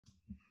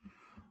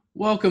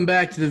Welcome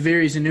back to the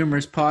Various and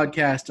Numerous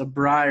podcast, a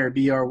Briar,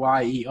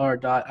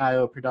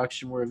 BRYER.io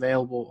production. We're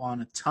available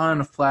on a ton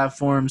of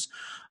platforms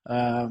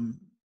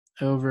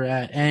over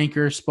at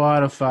Anchor,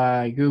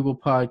 Spotify, Google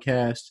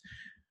Podcast,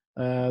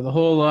 the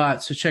whole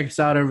lot. So check us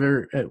out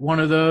over at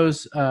one of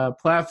those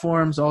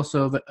platforms.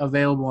 Also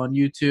available on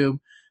YouTube.com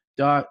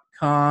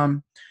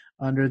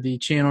under the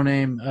channel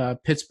name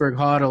Pittsburgh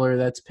Hodler.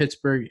 That's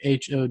Pittsburgh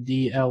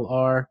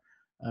HODLR.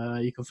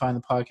 You can find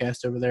the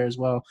podcast over there as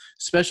well.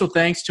 Special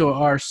thanks to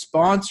our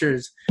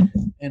sponsors,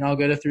 and I'll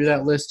go through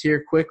that list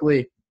here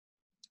quickly.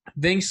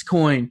 Vinx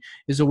Coin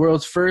is the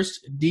world's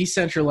first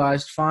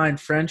decentralized fine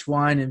French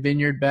wine and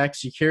vineyard-backed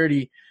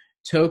security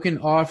token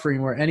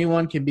offering where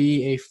anyone can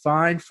be a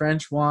fine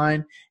French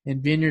wine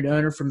and vineyard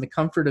owner from the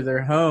comfort of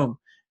their home.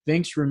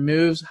 Vinx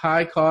removes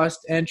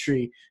high-cost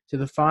entry to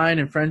the fine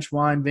and French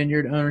wine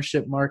vineyard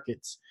ownership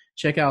markets.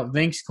 Check out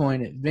Vinx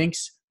Coin at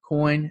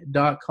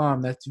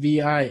vinxcoin.com. That's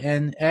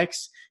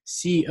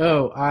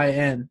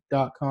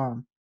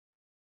VINXCOIN.com.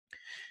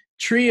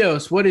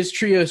 Trios. What is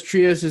Trios?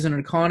 Trios is an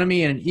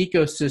economy and an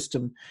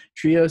ecosystem.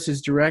 Trios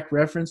is direct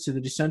reference to the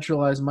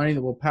decentralized money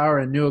that will power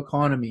a new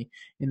economy.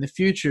 In the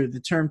future, the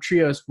term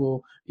Trios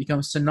will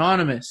become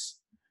synonymous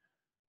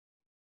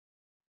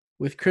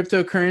with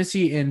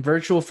cryptocurrency and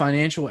virtual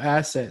financial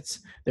assets,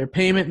 their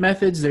payment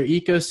methods, their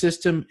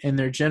ecosystem, and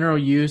their general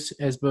use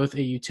as both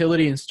a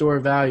utility and store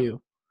of value.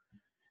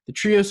 The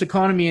Trios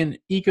economy and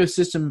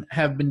ecosystem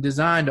have been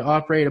designed to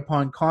operate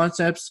upon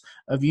concepts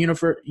of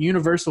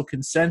universal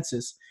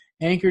consensus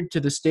anchored to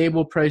the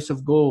stable price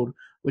of gold,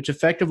 which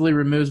effectively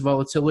removes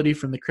volatility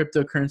from the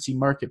cryptocurrency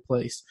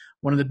marketplace,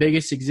 one of the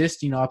biggest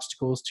existing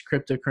obstacles to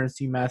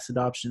cryptocurrency mass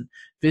adoption.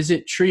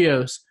 Visit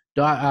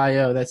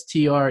trios.io. That's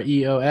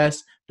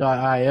TREOS.io.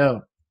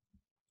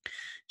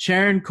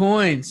 Charon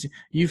Coins,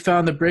 you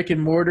found the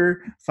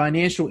brick-and-mortar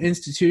financial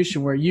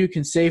institution where you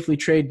can safely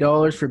trade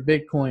dollars for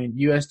Bitcoin,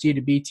 USD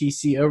to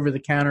BTC,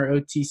 over-the-counter,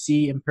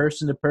 OTC, and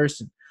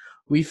person-to-person.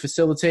 We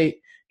facilitate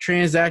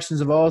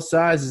transactions of all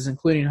sizes,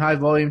 including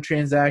high-volume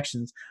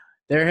transactions.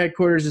 Their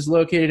headquarters is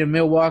located in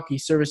Milwaukee,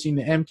 servicing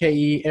the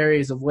MKE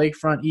areas of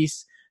Lakefront,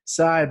 East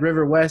Side,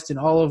 River West, and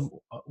all of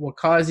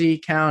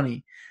Waukegan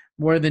County.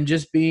 More than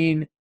just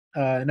being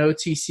an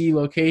OTC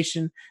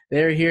location,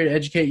 they're here to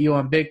educate you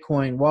on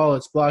Bitcoin,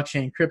 wallets,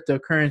 blockchain,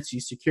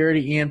 cryptocurrency,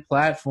 security, and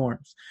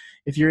platforms.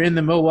 If you're in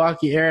the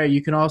Milwaukee area,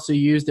 you can also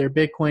use their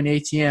Bitcoin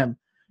ATM,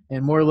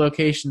 and more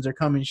locations are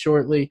coming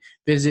shortly.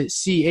 Visit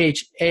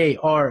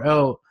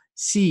CHAROCOINS.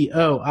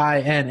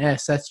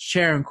 That's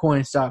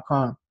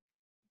CharonCoins.com.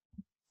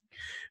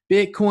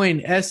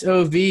 Bitcoin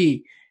SOV,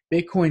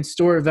 Bitcoin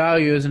Store of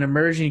Value, is an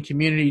emerging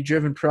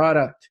community-driven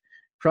project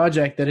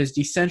that is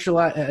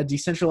a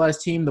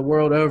decentralized team the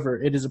world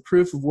over. It is a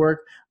proof of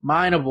work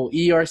mineable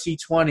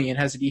ERC20 and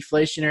has a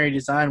deflationary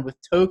design with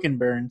token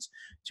burns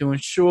to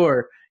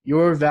ensure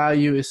your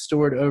value is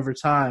stored over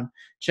time.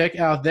 Check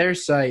out their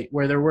site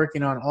where they're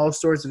working on all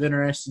sorts of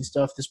interesting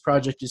stuff. This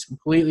project is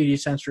completely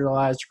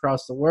decentralized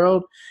across the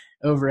world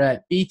over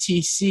at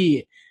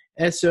btcsov.com.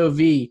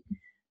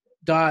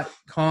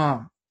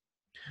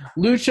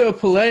 Lucio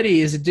Paletti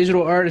is a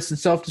digital artist and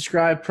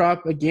self-described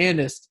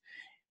propagandist.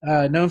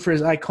 Known for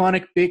his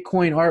iconic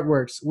Bitcoin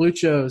artworks.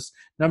 Lucio's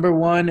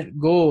 #1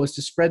 goal is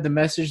to spread the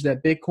message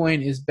that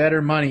Bitcoin is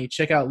better money.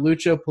 Check out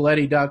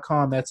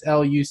luciopaletti.com. That's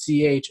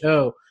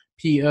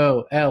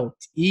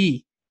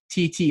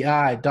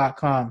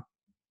LucioPoletti.com.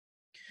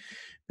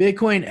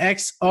 Bitcoin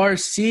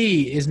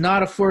XRC is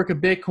not a fork of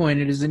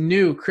Bitcoin. It is a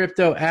new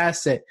crypto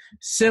asset,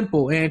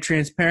 simple and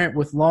transparent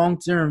with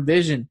long-term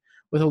vision.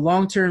 With a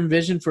long-term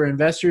vision for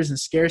investors and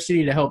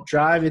scarcity to help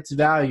drive its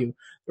value,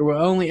 there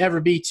will only ever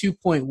be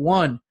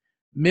 2.1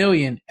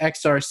 million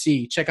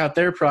XRC. Check out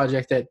their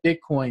project at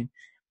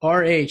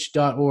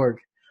bitcoinrh.org.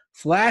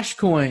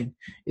 Flashcoin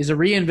is a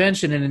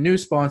reinvention and a new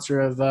sponsor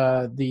of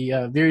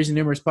the Various and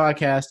Numerous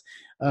podcast.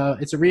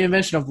 It's a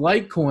reinvention of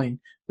Litecoin,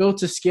 built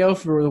to scale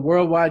for the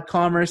worldwide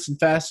commerce and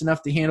fast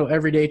enough to handle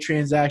everyday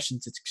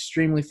transactions. It's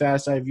extremely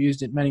fast. I've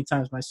used it many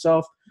times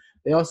myself.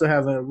 They also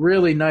have a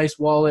really nice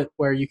wallet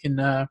where you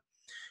can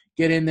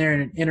get in there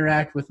and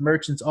interact with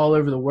merchants all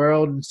over the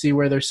world and see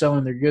where they're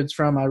selling their goods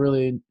from. I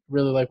really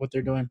like what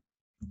they're doing.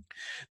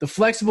 The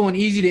flexible and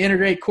easy to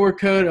integrate core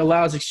code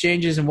allows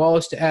exchanges and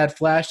wallets to add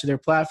Flash to their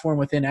platform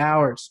within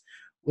hours.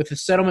 With a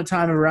settlement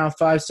time of around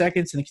 5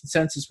 seconds and a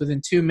consensus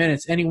within 2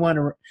 minutes, anyone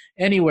or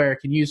anywhere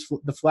can use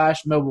the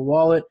Flash mobile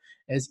wallet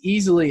as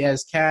easily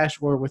as cash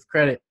or with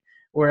credit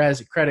or as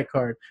a credit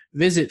card.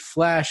 Visit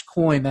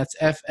Flashcoin, that's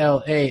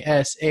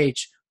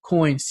FLASH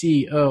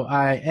coin.io.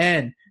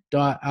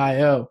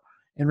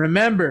 And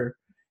remember,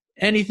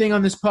 anything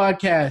on this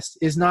podcast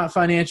is not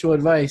financial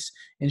advice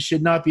and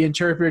should not be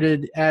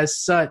interpreted as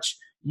such.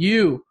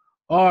 You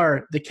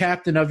are the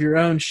captain of your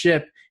own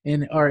ship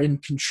and are in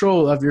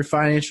control of your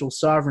financial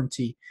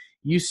sovereignty.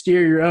 You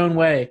steer your own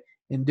way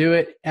and do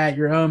it at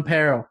your own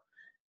peril.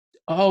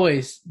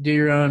 Always do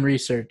your own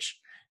research.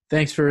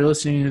 Thanks for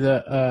listening to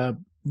the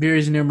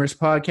Various and Numerous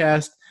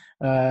podcast,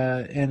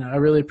 and I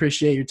really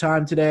appreciate your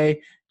time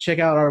today. check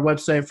out our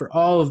website for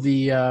all of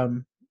the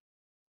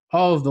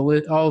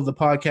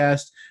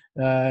podcasts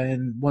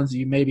and ones that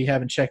you maybe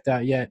haven't checked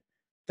out yet.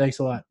 Thanks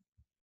a lot.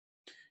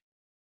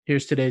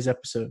 Here's today's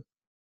episode.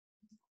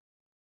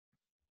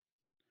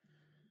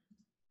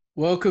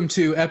 Welcome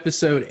to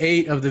episode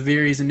 8 of the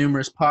Veeries and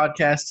Numerous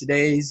podcast.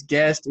 Today's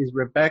guest is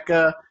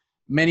Rebecca.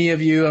 Many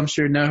of you, I'm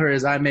sure, know her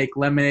as I Make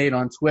Lemonade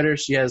on Twitter.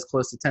 She has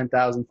close to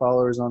 10,000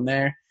 followers on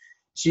there.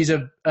 She's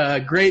a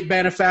great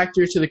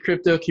benefactor to the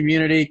crypto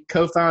community,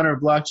 co-founder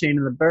of Blockchain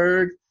in the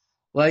Berg,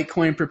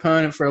 Litecoin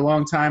proponent for a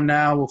long time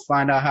now. We'll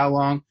find out how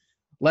long.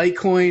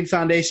 Litecoin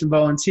Foundation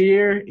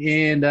volunteer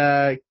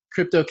and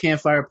Crypto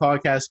Campfire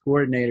podcast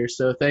coordinator.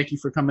 So thank you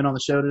for coming on the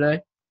show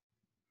today.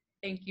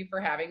 Thank you for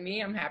having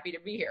me. I'm happy to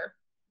be here.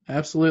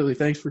 Absolutely.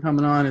 Thanks for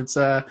coming on. It's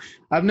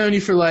I've known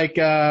you for like,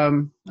 I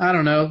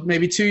don't know,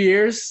 maybe 2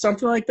 years,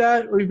 something like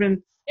that. We've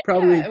been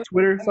probably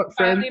Twitter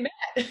friends.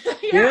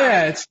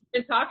 Yeah. It's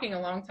been talking a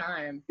long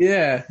time.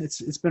 Yeah,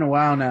 it's been a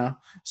while now.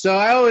 So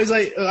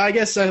I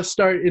guess I'll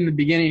start in the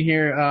beginning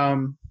here.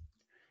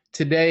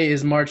 Today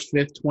is March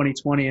 5th,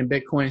 2020, and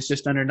Bitcoin is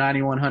just under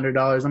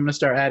 $9,100. I'm going to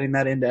start adding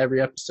that into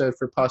every episode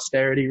for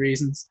posterity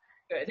reasons.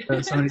 Good. So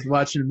if somebody's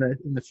watching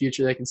in the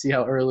future, they can see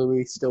how early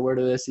we still were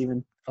to this,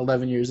 even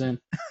 11 years in.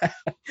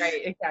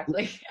 Right,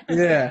 exactly.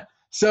 Yeah.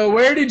 So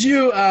where did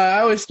you, I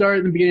always start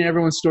in the beginning of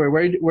everyone's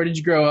story. Where did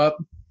you grow up?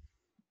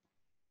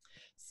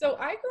 So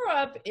I grew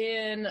up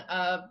in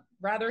a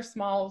rather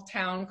small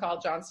town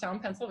called Johnstown,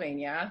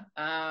 Pennsylvania.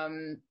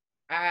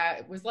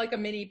 It was like a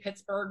mini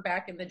Pittsburgh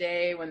back in the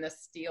day when the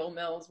steel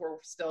mills were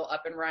still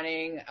up and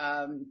running.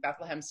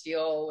 Bethlehem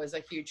Steel was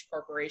a huge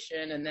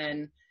corporation. And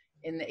then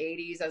in the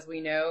 80s, as we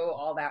know,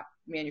 all that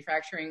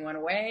manufacturing went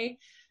away.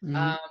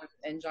 Mm-hmm.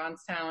 And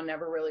Johnstown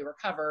never really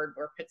recovered,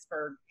 where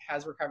Pittsburgh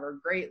has recovered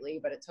greatly,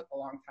 but it took a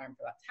long time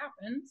for that to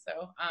happen.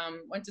 So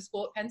went to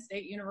school at Penn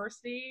State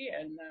University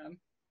and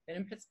been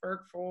in Pittsburgh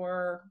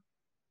for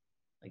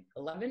like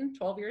 11,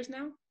 12 years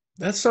now.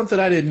 That's something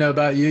I didn't know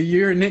about you.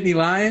 You're a Nittany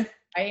Lion?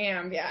 I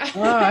am, yeah.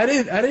 Oh, I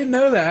didn't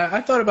know that.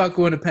 I thought about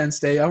going to Penn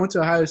State. I went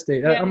to Ohio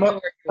State. Yeah,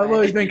 I've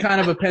always been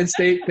kind of a Penn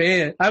State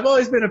fan. I've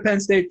always been a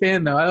Penn State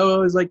fan, though. I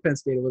always liked Penn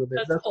State a little bit.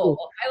 That's cool.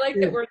 I like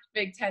that we're the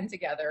Big Ten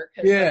together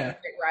because that's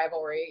a great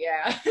rivalry.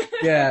 Yeah.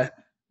 Yeah,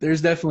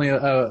 there's definitely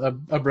a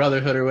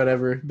brotherhood or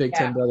whatever, Big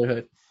Ten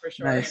brotherhood. For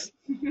sure. Nice.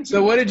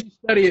 So what did you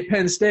study at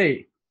Penn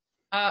State?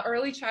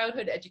 Early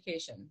childhood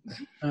education.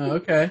 Oh,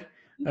 okay.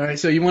 All right.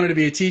 So you wanted to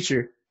be a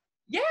teacher?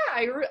 Yeah,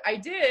 I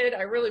did.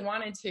 I really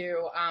wanted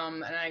to.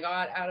 And I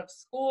got out of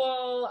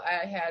school.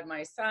 I had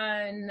my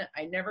son.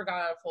 I never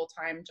got a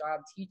full-time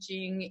job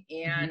teaching,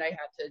 and I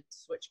had to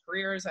switch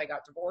careers. I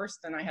got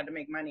divorced, and I had to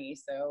make money.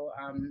 So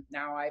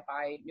now I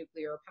buy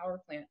nuclear power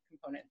plant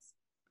components.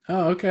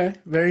 Oh, okay.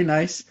 Very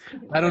nice.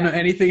 I don't know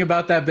anything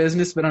about that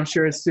business, but I'm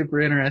sure it's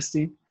super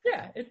interesting.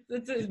 Yeah,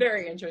 it's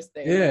very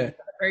interesting. Yeah. It's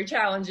very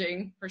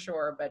challenging for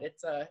sure, but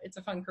it's a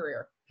fun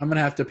career. I'm going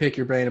to have to pick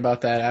your brain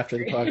about that after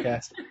the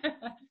podcast.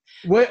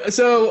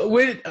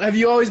 Have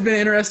you always been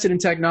interested in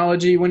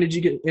technology? When did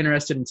you get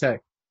interested in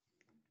tech?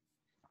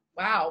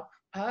 Wow.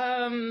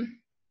 Not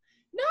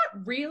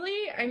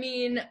really. I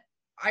mean,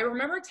 I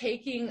remember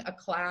taking a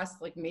class,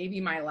 like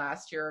maybe my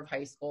last year of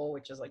high school,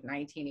 which is like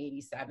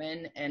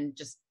 1987, and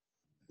just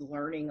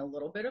learning a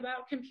little bit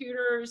about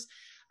computers.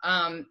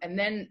 And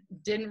then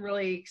didn't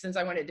really, since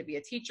I wanted to be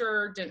a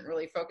teacher, didn't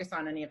really focus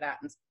on any of that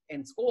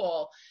in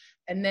school.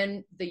 And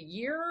then the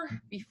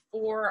year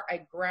before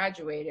I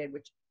graduated,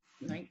 which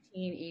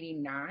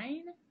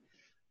 1989,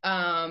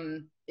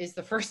 is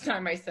the first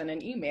time I sent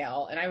an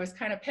email, and I was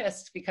kind of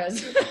pissed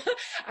because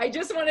I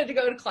just wanted to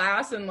go to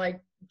class and like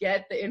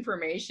get the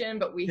information,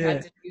 but we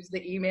had to use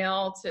the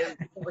email to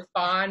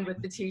respond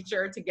with the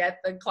teacher to get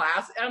the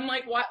class. And I'm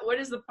like, what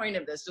is the point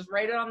of this? Just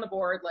write it on the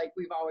board like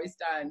we've always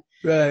done.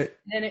 Right.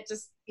 And it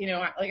just,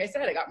 like I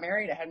said, I got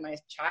married, I had my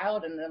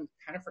child, and then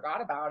kind of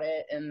forgot about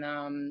it, and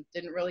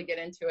didn't really get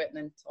into it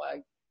until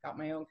I got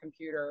my own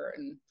computer,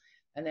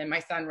 and then my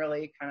son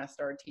really kind of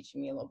started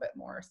teaching me a little bit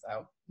more.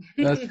 So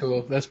that's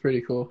cool. That's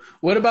pretty cool.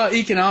 What about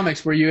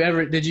economics?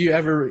 Did you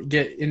ever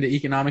get into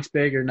economics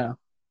big or no?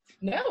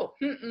 No,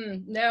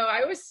 no.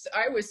 I was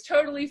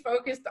totally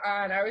focused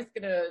on, I was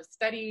going to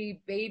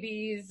study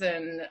babies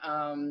and,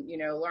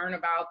 learn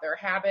about their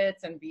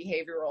habits and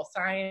behavioral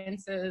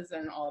sciences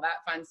and all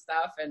that fun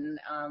stuff. And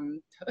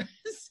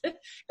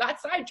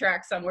got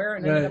sidetracked somewhere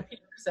and ended up here.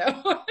 So.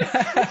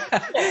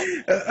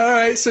 All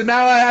right. So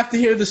now I have to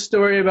hear the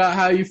story about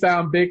how you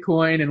found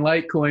Bitcoin and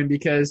Litecoin,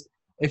 because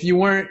if you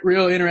weren't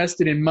real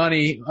interested in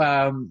money,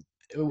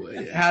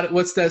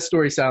 what's that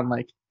story sound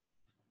like?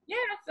 Yeah,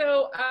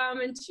 so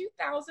in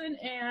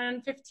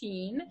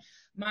 2015,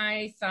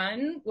 my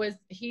son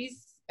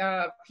he's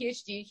a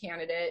PhD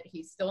candidate.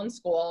 He's still in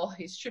school.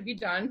 He should be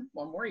done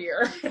one more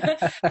year.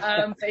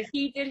 But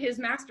he did his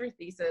master's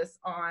thesis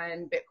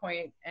on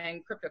Bitcoin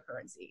and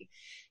cryptocurrency.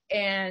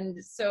 And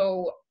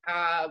so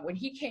when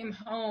he came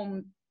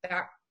home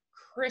that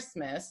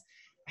Christmas,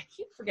 I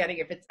keep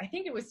forgetting I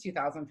think it was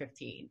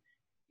 2015.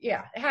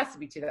 yeah, it has to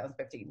be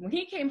 2015. When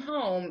he came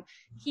home,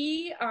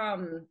 he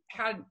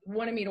had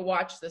wanted me to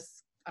watch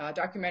this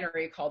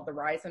documentary called The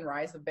Rise and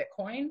Rise of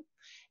Bitcoin.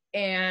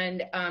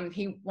 And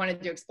he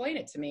wanted to explain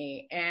it to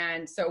me.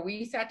 And so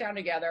we sat down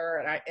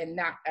together, and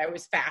I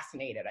was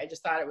fascinated. I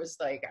just thought it was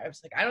like,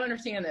 I don't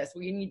understand this.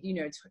 We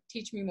need,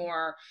 teach me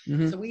more.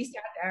 Mm-hmm. So we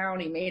sat down,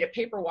 he made a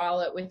paper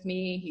wallet with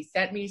me. He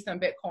sent me some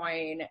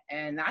Bitcoin,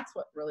 and that's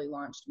what really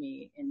launched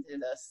me into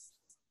this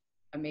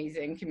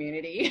amazing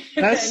community.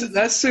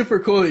 That's super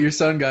cool that your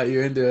son got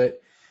you into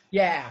it.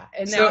 Yeah.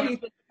 And now he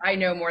thinks I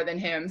know more than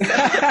him. So.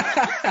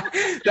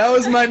 That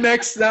was my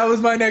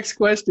next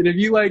question. Have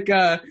you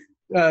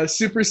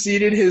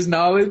superseded his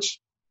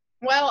knowledge?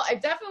 Well,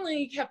 I've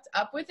definitely kept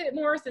up with it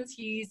more since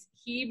he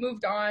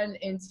moved on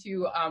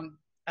into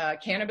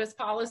cannabis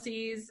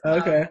policies.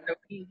 Okay. So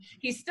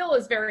he still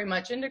is very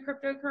much into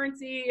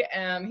cryptocurrency.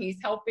 He's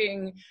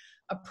helping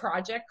a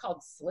project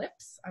called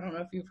Slips. I don't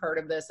know if you've heard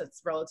of this.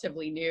 It's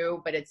relatively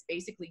new, but it's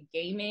basically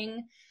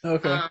gaming.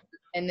 Okay.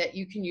 And that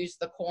you can use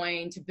the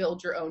coin to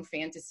build your own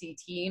fantasy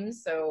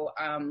teams. So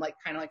kind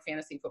of like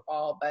fantasy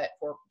football, but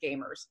for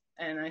gamers.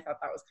 And I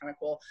thought that was kind of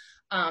cool.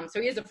 So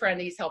he has a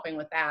friend he's helping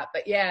with that.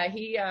 But yeah,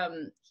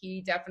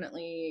 he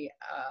definitely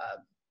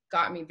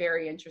got me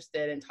very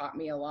interested and taught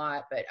me a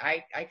lot. But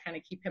I kind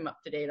of keep him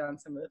up to date on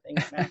some of the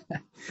things now.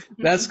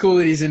 That's cool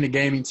that he's into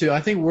gaming too. I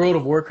think World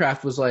of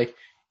Warcraft was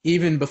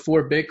even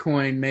before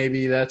Bitcoin,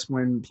 maybe that's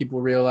when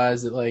people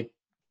realized that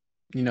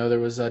there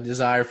was a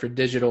desire for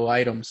digital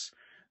items.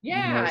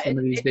 Yeah. Some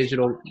of these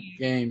digital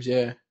games.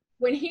 Yeah.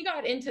 When he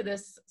got into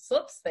this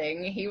Slips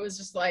thing, he was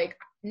just like,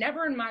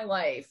 never in my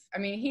life. I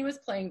mean, he was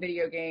playing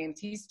video games.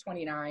 He's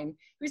 29.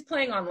 He was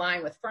playing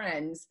online with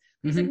friends.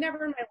 He's like,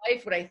 never in my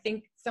life would I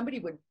think somebody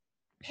would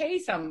pay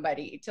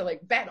somebody to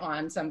bet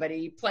on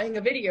somebody playing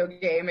a video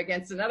game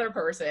against another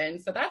person.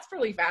 So that's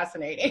really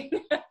fascinating.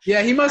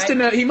 Yeah, he must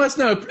know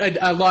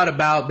a lot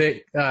about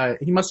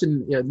he must have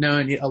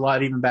known a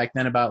lot even back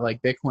then about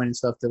Bitcoin and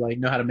stuff to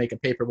know how to make a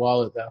paper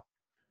wallet though.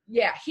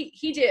 Yeah,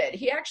 he did.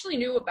 He actually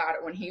knew about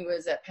it when he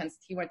was at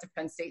he went to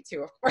Penn State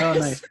too, of course. Oh,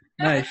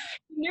 nice.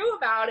 He knew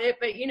about it,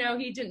 but he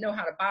didn't know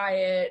how to buy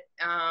it.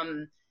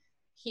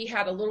 He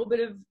had a little bit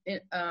of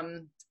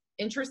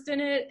interest in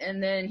it,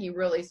 and then he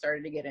really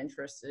started to get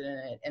interested in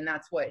it, and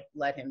that's what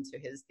led him to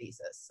his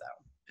thesis. So,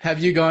 have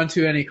you gone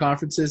to any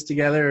conferences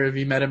together, or have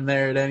you met him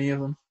there at any of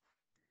them?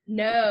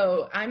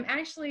 No, I'm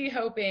actually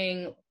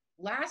hoping.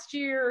 Last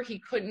year, he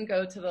couldn't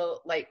go to the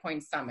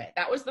Litecoin Summit.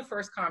 That was the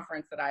first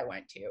conference that I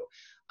went to.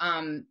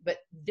 But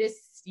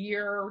this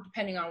year,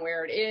 depending on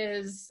where it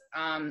is,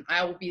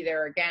 I will be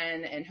there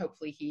again. And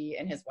hopefully he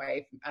and his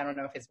wife, I don't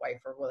know if his wife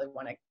will really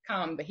want to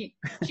come, but she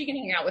can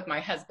hang out with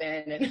my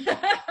husband. And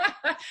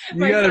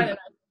you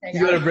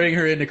gotta bring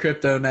her into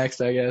crypto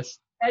next, I guess.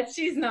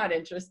 She's not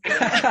interested.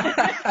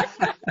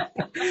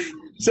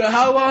 So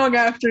how long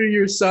after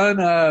your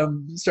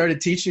son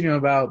started teaching you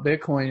about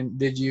Bitcoin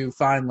did you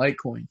find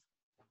Litecoin?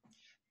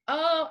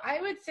 Oh,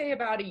 I would say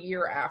about a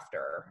year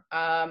after.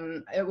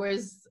 It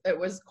was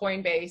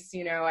Coinbase.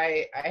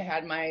 I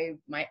had my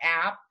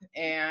app,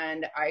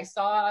 and I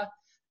saw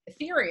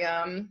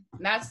Ethereum. And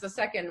that's the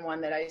second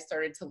one that I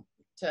started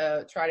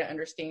to try to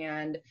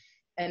understand.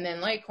 And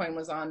then Litecoin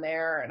was on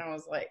there, and I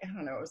was like, I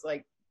don't know, it was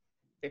like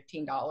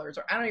 $15, or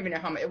I don't even know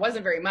how much. It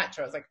wasn't very much.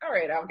 I was like, all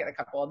right, I'll get a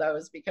couple of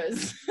those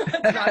because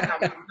it's not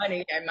that much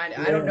money. I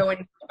don't know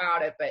anything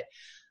about it, but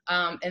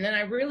and then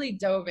I really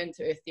dove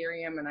into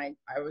Ethereum, and I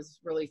was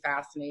really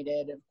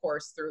fascinated, of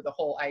course, through the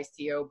whole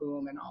ICO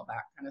boom and all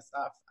that kind of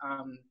stuff.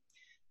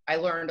 I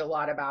learned a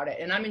lot about it,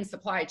 and I'm in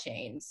supply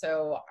chain,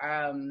 so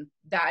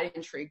that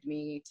intrigued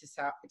me to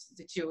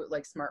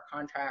like smart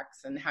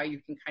contracts and how you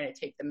can kind of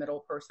take the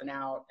middle person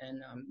out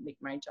and make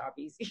my job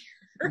easier.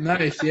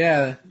 Nice,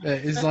 yeah.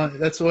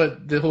 That's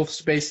what the whole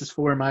space is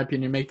for, in my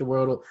opinion, make the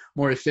world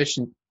more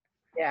efficient.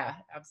 Yeah,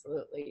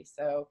 absolutely.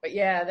 So, but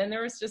yeah, then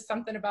there was just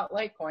something about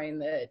Litecoin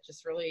that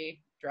just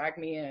really dragged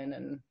me in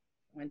and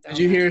went down.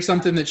 Did you hear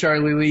something that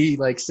Charlie Lee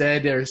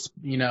said? There's,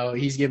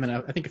 he's given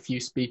I think a few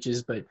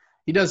speeches, but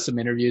he does some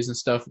interviews and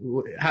stuff.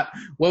 What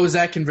was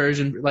that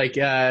conversion like?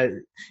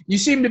 You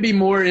seem to be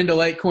more into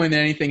Litecoin than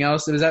anything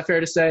else. Is that fair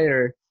to say?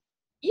 Or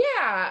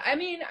yeah, I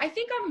mean, I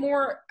think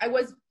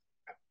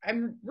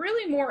I'm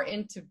really more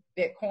into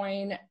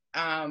Bitcoin.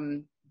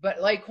 But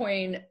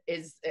Litecoin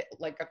is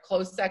like a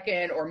close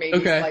second, or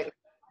maybe slightly,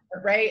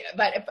 right?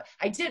 But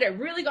I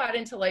really got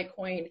into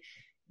Litecoin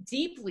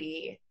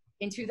deeply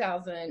in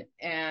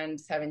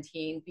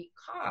 2017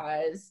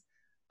 because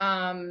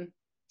I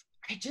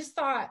just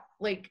thought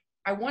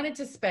I wanted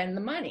to spend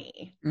the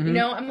money.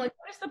 I'm like,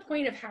 what is the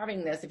point of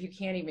having this if you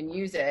can't even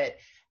use it?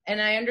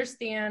 And I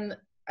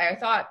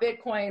thought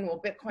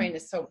Bitcoin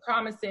is so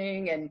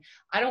promising, and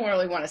I don't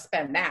really want to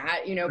spend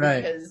that,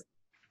 right. Because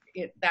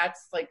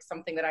that's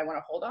something that I want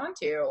to hold on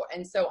to.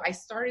 And so I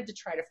started to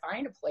try to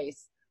find a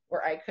place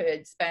where I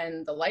could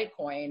spend the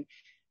Litecoin.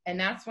 And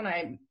that's when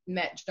I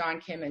met John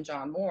Kim and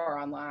John Moore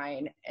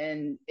online,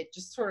 and it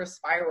just sort of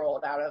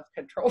spiraled out of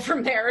control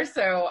from there.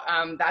 So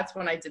that's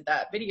when I did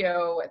that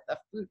video at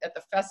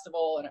the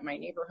festival and at my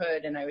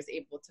neighborhood, and I was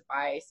able to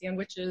buy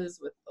sandwiches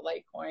with the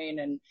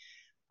Litecoin, and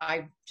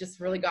I just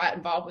really got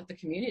involved with the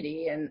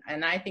community, and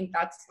I think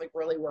that's like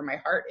really where my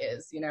heart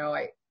is. You know,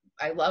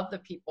 I love the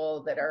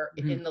people that are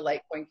in the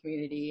Litecoin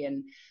community,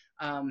 and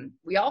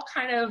we all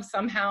kind of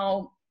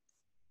somehow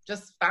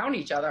just found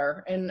each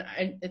other, and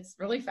it's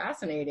really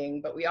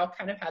fascinating, but we all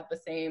kind of had the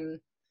same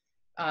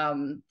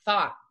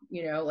thought,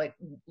 you know, like,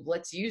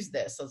 let's use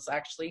this. Let's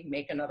actually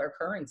make another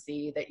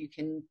currency that you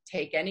can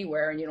take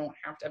anywhere, and you don't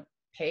have to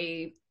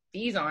pay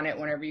fees on it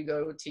whenever you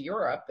go to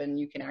Europe, and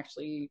you can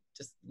actually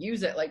just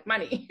use it like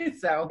money.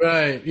 So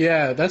right,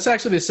 yeah, that's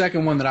actually the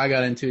second one that I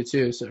got into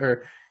too. So,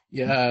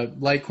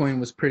 Litecoin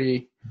was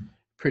pretty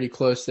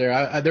close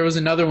there. There was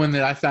another one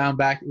that I found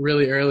back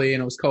really early,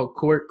 and it was called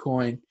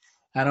Quartcoin.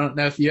 I don't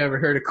know if you ever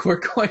heard of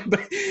Quartcoin,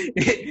 but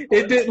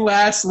it didn't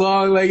last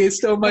long. Like, it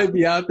still might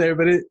be out there,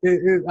 but it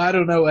I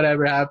don't know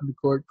whatever happened to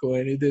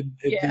Quartcoin. It didn't.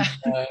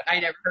 I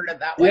never heard of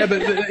that one. Yeah,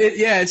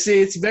 but see,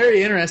 it's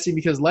very interesting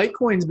because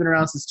Litecoin's been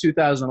around since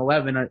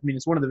 2011. I mean,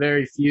 it's one of the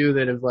very few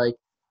that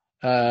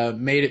have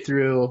made it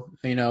through,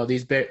 you know,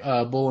 these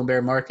bull and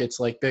bear markets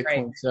like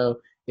Bitcoin. Right. So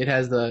it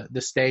has the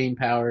staying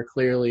power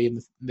clearly,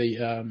 and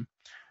the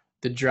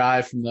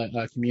drive from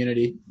the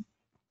community.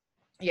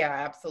 Yeah,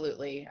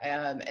 absolutely.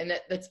 And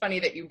it's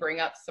funny that you bring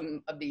up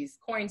some of these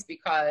coins,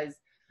 because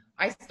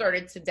I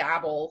started to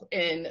dabble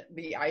in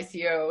the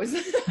ICOs.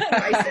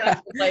 My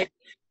son was like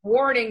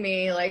warning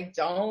me, like,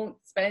 don't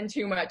spend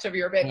too much of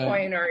your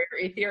Bitcoin or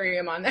your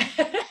Ethereum on that.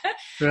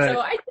 Right.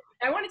 So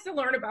I wanted to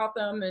learn about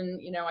them, and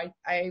you know,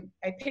 I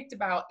picked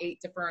about 8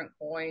 different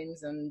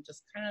coins and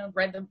just kind of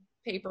read the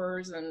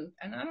papers, and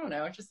I don't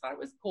know, I just thought it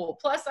was cool.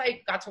 Plus,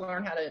 I got to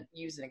learn how to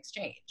use an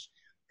exchange,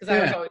 because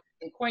I was always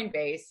in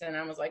Coinbase, and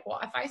I was like, well,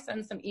 if I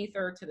send some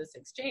Ether to this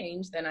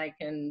exchange, then I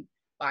can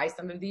buy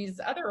some of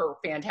these other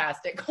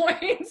fantastic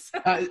coins.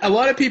 A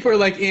lot of people are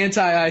like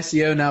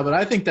anti-ICO now, but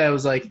I think that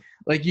was like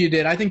you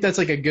did. I think that's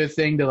like a good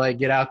thing to like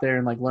get out there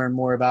and like learn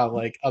more about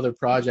like other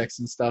projects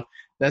and stuff.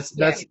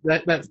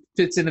 That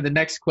fits into the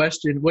next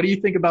question. What do you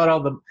think about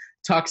all the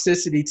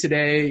toxicity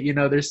today? You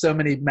know, there's so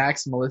many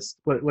maximalists.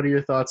 What are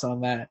your thoughts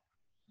on that?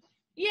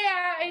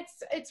 Yeah,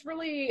 it's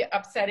really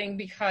upsetting,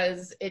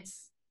 because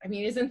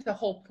isn't the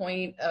whole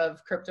point of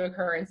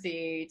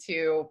cryptocurrency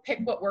to pick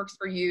what works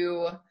for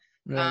you?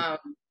 Right.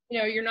 You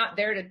know, you're not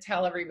there to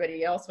tell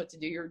everybody else what to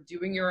do. You're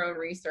doing your own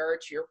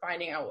research. You're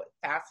finding out what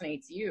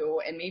fascinates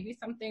you, and maybe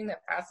something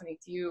that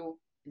fascinates you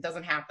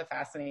doesn't have to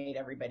fascinate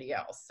everybody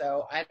else.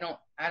 So I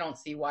don't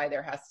see why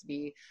there has to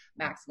be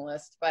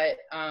maximalist, but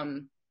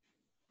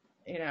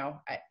you know,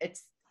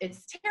 it's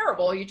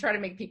terrible. You try to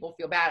make people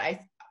feel bad.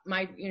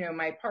 My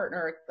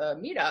partner at the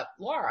meetup,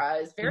 Laura,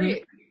 is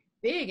very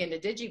big into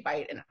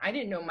Digibyte, and I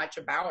didn't know much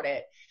about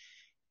it.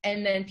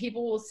 And then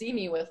people will see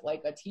me with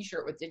like a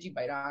t-shirt with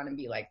Digibyte on and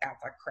be like, that's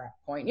a crap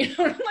coin. You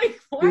know, I'm like,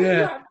 why do you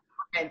have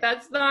that?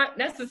 That's not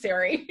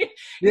necessary.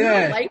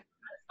 Yeah. Like,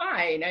 that's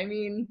fine. I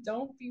mean,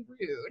 don't be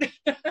rude.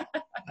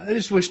 I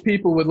just wish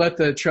people would let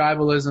the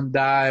tribalism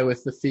die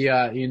with the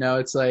fiat. You know,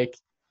 it's like,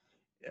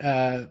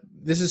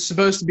 this is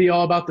supposed to be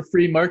all about the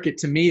free market,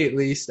 to me at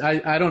least.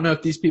 I don't know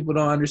if these people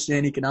don't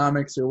understand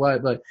economics or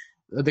what, but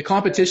the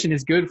competition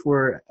is good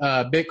for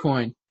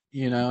Bitcoin.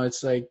 You know,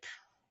 it's like,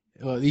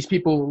 these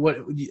people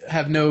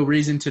have no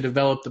reason to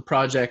develop the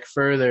project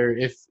further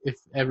if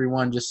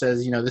everyone just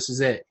says, you know, this is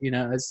it. You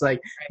know, it's like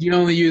you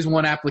only use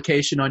one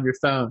application on your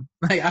phone.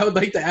 Like, I would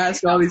like to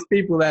ask all these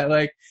people that,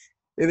 like,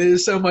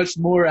 there's so much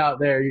more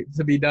out there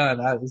to be done.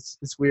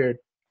 It's weird.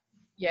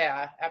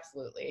 Yeah,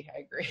 absolutely. I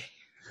agree.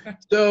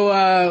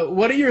 So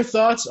what are your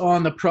thoughts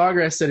on the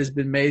progress that has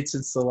been made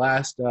since the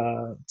last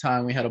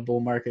time we had a bull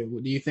market?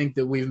 Do you think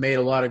that we've made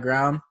a lot of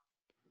ground,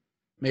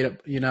 made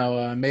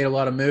a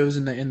lot of moves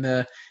in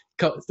the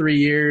 3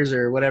 years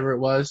or whatever it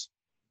was?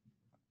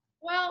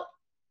 Well,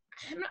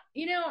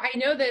 I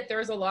know that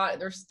there's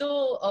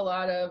still a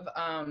lot of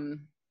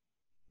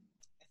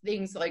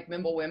things like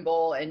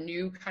Mimblewimble and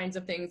new kinds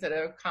of things that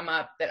have come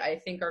up that I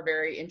think are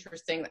very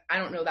interesting. I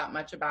don't know that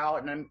much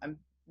about, and I'm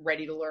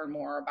ready to learn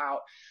more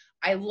about.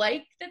 I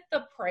like that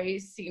the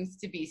price seems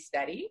to be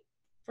steady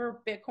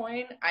for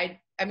Bitcoin. I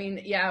mean,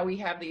 yeah, we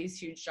have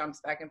these huge jumps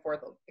back and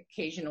forth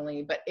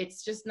occasionally, but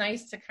it's just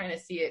nice to kind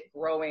of see it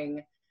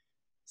growing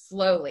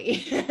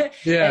slowly.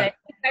 Yeah. And I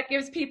think that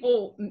gives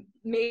people,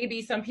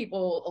 maybe some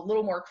people, a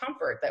little more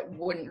comfort that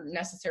wouldn't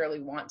necessarily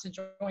want to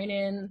join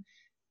in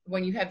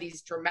when you have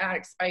these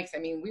dramatic spikes. I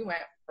mean, we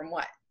went from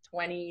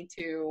 20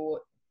 to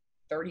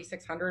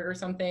 3,600 or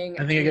something.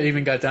 I think it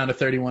even got down to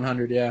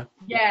 3,100. Yeah.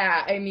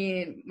 Yeah. I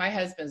mean, my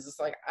husband's just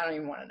like, I don't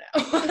even want to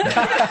know.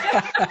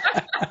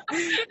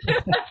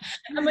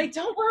 I'm like,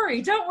 don't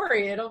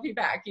worry, it'll be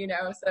back, you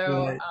know?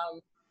 So, right.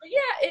 But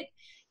yeah,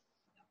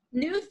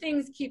 new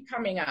things keep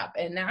coming up,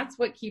 and that's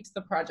what keeps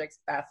the projects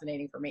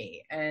fascinating for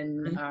me.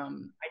 And I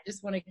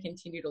just want to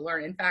continue to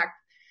learn. In fact,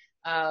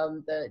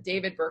 the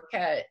David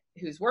Burkett,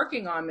 who's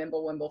working on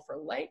Mimblewimble for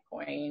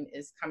Litecoin,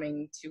 is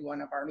coming to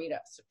one of our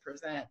meetups to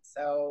present.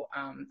 So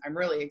I'm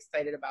really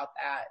excited about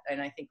that,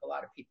 and I think a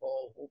lot of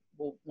people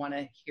will want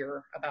to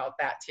hear about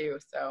that too.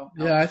 So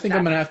Yeah, I think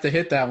I'm gonna have to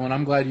hit that one.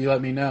 I'm glad you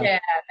let me know. Yeah,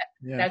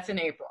 Yeah. that's in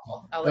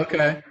April. I'll let you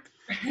Okay. know.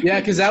 Yeah,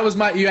 because that was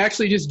you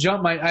actually just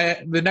jumped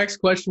the next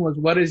question was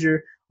what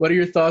are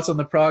your thoughts on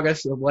the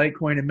progress of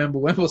Litecoin and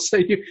Mimblewimble? So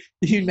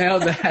you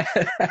nailed that.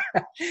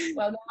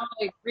 Well, now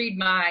I read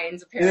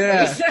minds apparently.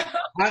 Yeah. So.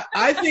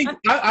 I think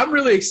I'm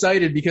really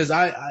excited because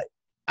I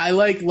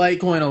like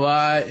Litecoin a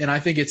lot, and I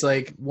think it's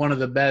like one of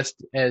the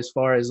best as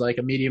far as like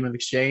a medium of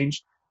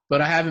exchange, but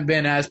I haven't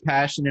been as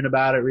passionate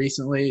about it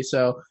recently.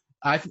 So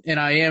I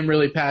am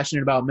really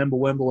passionate about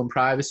Mimblewimble and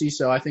privacy.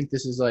 So I think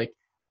this is like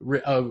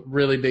a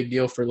really big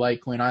deal for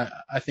Litecoin.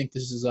 I think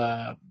this is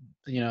a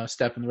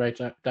step in the right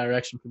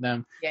direction for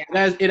them.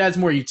 Yeah. It adds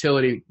more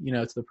utility,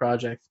 to the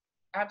project.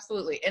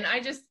 Absolutely. And I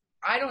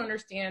don't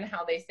understand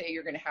how they say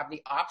you're going to have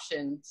the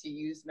option to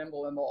use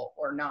Mimblewimble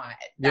or not.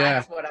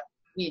 That's what I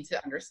need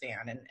to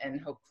understand,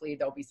 and hopefully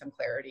there'll be some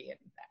clarity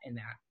in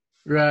that.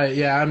 Right.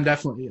 Yeah, I'm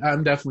definitely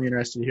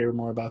interested to hear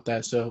more about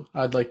that. So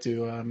I'd like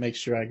to make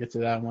sure I get to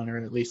that one,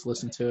 or at least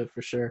listen to it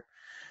for sure.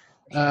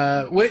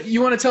 What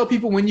you want to tell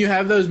people when you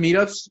have those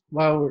meetups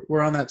while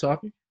we're on that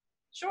topic?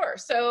 Sure.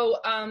 So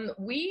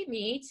we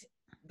meet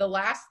the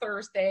last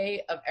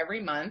Thursday of every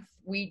month.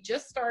 We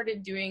just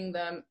started doing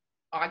them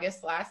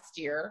August last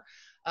year,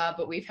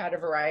 but we've had a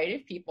variety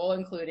of people,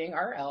 including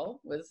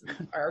RL was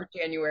our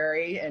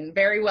January, and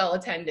very well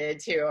attended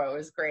too. It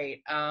was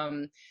great.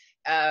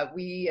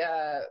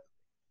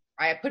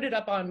 I put it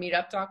up on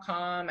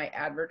meetup.com. I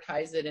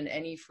advertise it in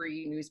any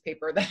free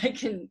newspaper that I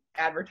can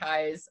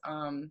advertise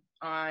on.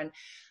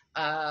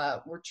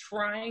 We're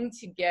trying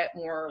to get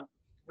more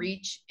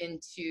reach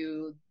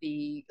into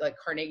the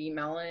Carnegie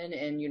Mellon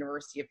and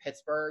University of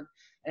Pittsburgh.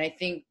 And I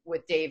think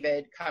with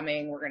David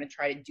coming, we're going to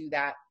try to do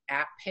that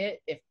at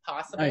Pitt if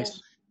possible.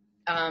 Nice.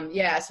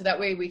 So that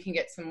way we can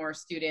get some more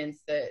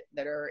students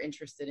that are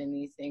interested in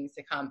these things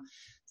to come.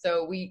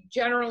 So we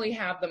generally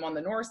have them on the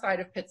north side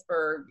of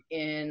Pittsburgh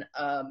in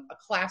a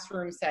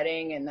classroom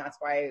setting, and that's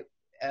why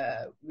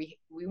we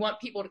want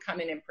people to come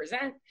in and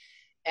present,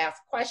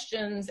 ask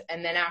questions,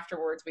 and then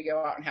afterwards we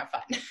go out and have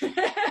fun.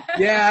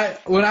 Yeah,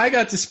 when I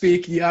got to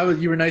speak,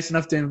 you were nice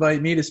enough to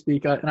invite me to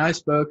speak, and I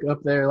spoke up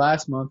there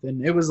last month,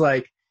 and it was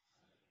like,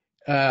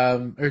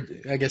 or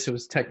I guess it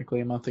was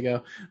technically a month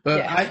ago, but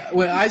yeah.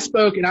 When I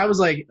spoke, and I was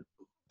like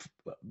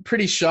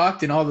pretty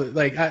shocked, and all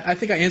the I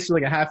think I answered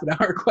like a half an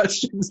hour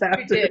questions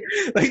after.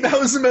 Like that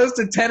was the most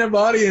attentive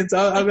audience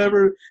I've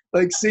ever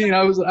seen.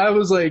 I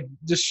was like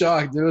just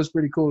shocked. It was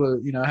pretty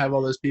cool to have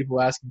all those people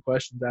asking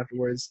questions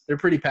afterwards. They're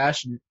pretty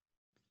passionate.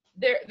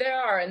 They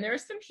are, and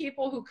there's some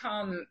people who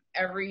come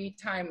every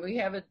time. We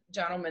have a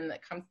gentleman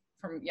that comes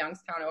from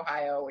Youngstown,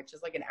 Ohio, which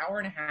is like an hour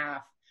and a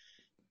half,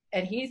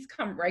 and he's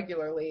come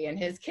regularly, and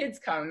his kids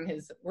come,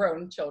 his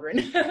grown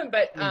children,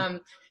 but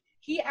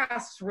he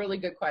asks really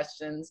good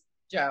questions.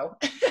 Joe.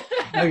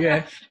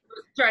 Okay.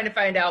 Trying to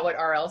find out what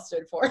RL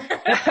stood for.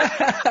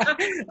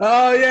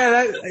 Oh yeah,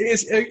 that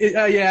is.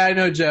 Yeah, I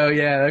know Joe.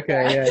 Yeah,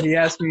 okay. Yeah, he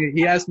asked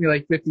me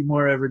like 50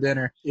 more over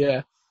dinner.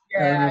 Yeah.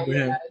 Yeah.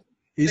 Him.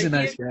 He's a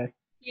nice guy.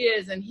 He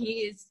is, and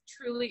he is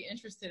truly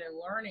interested in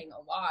learning a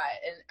lot.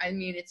 And I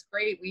mean, it's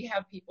great. We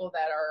have people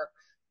that are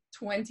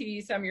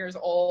 20-some years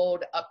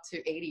old up to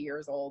 80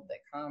 years old that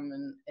come,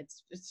 and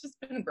it's just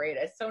been great.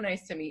 It's so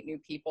nice to meet new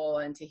people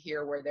and to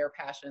hear where their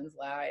passions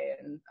lie,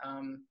 and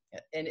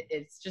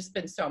it's just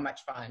been so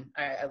much fun.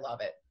 I love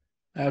it.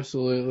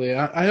 Absolutely.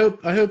 I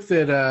hope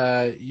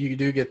that you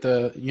do get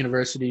the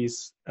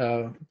universities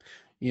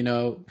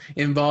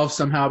involved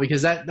somehow,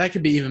 because that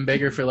could be even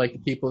bigger for like the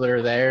people that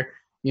are there,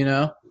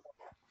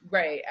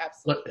 Right,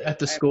 absolutely. At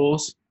the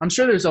schools. I'm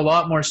sure there's a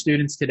lot more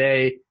students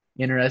today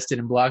interested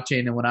in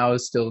blockchain than when I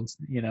was still,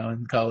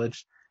 in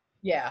college.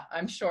 Yeah,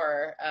 I'm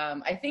sure.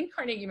 I think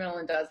Carnegie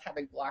Mellon does have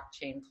a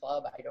blockchain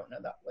club. I don't know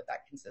what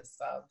that consists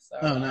of.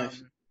 So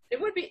nice.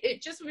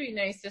 It just would be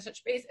nice to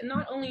touch base, and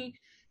not only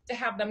to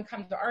have them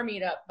come to our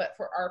meetup, but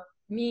for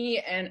me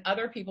and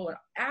other people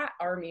at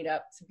our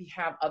meetup to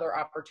have other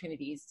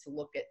opportunities to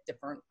look at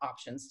different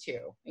options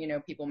too.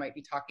 People might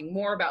be talking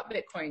more about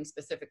Bitcoin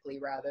specifically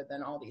rather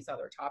than all these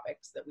other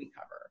topics that we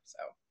cover. So.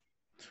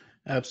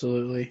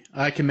 Absolutely.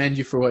 I commend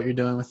you for what you're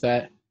doing with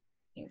that.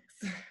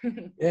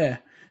 Thanks. Yeah.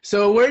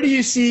 So where do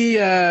you see,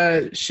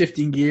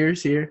 shifting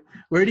gears here,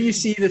 where do you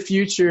see the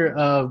future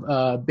of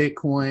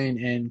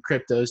Bitcoin and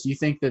cryptos? Do you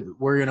think that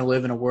we're going to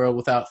live in a world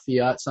without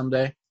fiat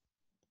someday?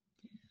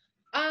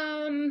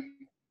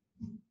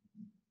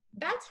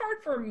 That's hard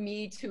for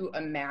me to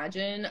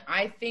imagine.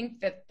 I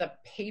think that the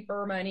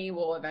paper money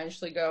will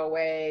eventually go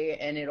away,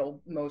 and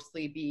it'll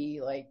mostly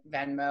be like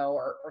Venmo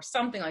or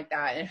something like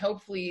that. And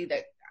hopefully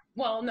that,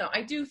 well, no,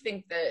 I do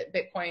think that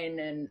Bitcoin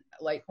and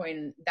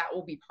Litecoin, that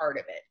will be part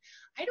of it.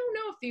 I don't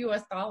know if the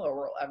US dollar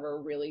will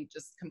ever really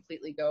just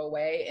completely go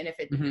away. And if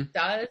it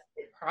does,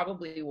 it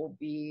probably will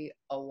be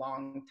a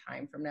long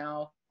time from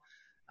now.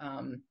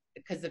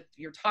 Because if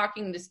you're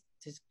talking to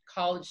to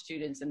college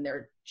students and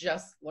they're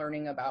just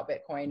learning about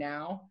Bitcoin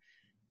now.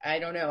 I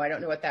don't know. I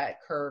don't know what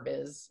that curve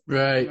is.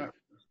 Right. I'm not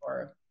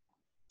sure,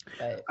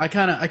 but I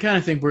kind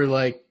of think we're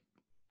like,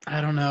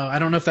 I don't know. I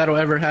don't know if that'll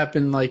ever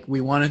happen like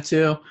we wanted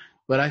to,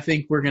 but I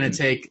think we're going to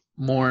take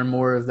more and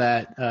more of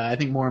that. I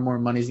think more and more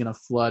money is going to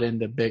flood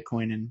into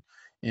Bitcoin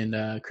and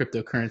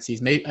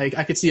cryptocurrencies. Maybe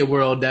I could see a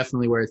world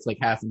definitely where it's like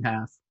half and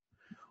half,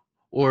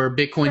 or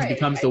Bitcoin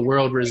becomes the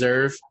world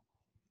reserve.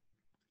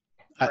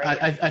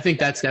 I think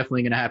that's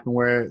definitely going to happen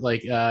where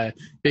like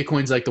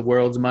Bitcoin's like the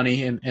world's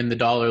money and the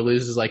dollar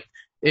loses. Like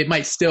it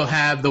might still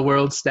have the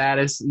world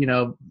status,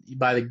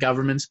 by the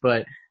governments,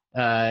 but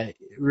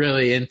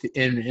really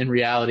in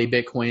reality,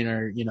 Bitcoin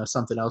or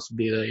something else would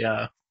be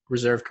the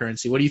reserve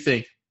currency. What do you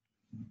think?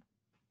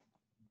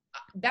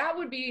 That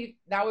would be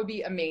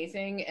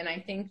amazing, and I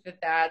think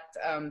that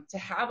to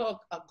have a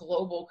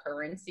global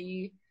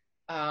currency,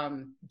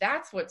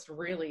 that's what's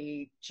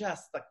really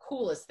just the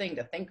coolest thing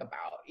to think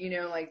about.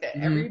 Like that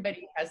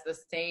everybody has the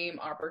same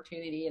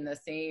opportunity and the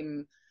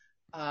same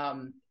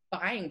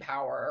buying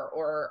power,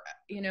 or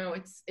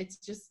it's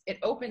just, it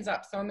opens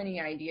up so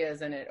many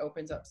ideas and it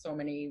opens up so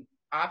many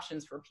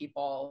options for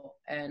people,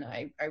 and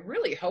I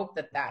really hope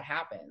that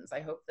happens.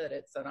 I hope that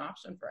it's an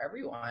option for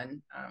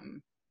everyone.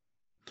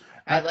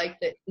 I like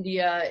that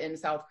India and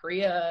South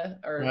Korea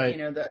are, right.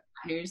 The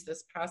news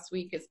this past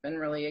week has been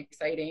really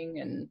exciting,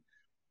 and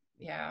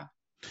yeah,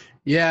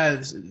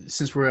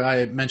 since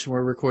I mentioned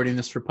we're recording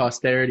this for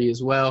posterity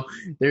as well.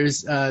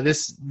 There's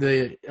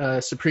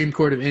the Supreme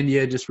Court of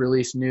India just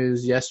released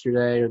news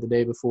yesterday or the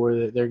day before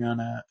that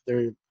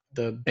they're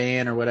the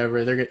ban or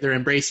whatever. They're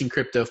embracing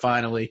crypto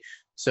finally.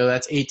 So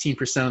that's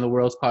 18% of the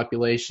world's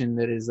population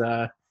that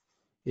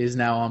is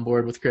now on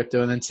board with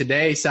crypto. And then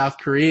today, South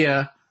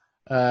Korea,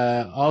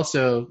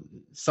 also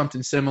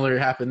something similar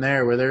happened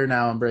there where they're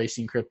now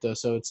embracing crypto.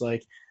 So it's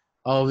like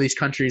all of these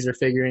countries are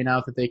figuring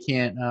out that they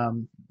can't,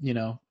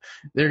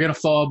 they're going to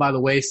fall by the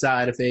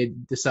wayside if they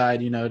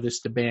decide,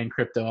 just to ban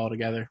crypto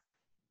altogether.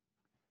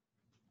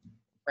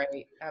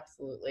 Right.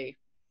 Absolutely.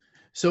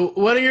 So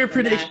what are your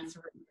predictions?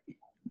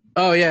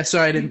 Oh yeah.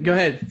 Sorry. Go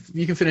ahead.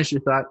 You can finish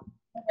your thought.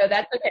 No,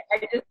 that's okay.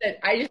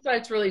 I just thought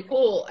it's really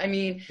cool. I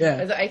mean,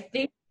 as I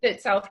think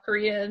that South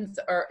Koreans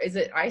is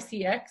it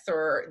ICX,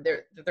 or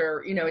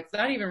they're it's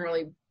not even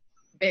really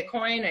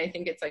Bitcoin. I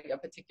think it's like a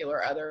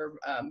particular other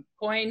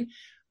coin,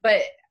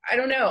 but I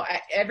don't know.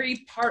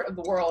 Every part of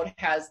the world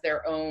has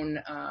their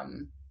own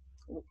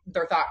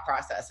their thought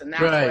process, and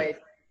that's why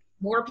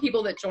more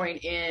people that join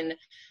in,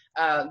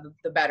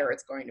 the better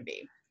it's going to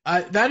be.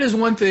 That is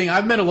one thing.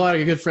 I've met a lot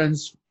of good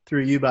friends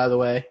through you, by the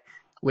way,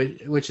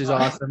 which is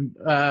awesome.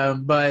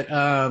 But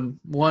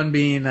one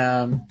being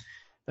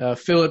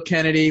Philip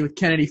Kennedy with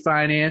Kennedy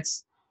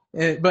Finance.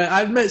 But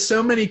I've met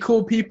so many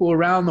cool people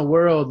around the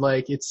world.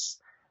 Like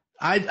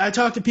I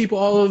talk to people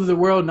all over the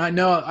world, and I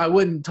know I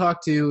wouldn't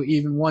talk to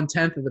even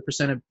 1/10 of the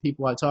percent of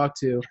people I talk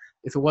to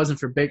if it wasn't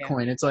for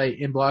Bitcoin. Yeah. It's like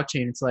in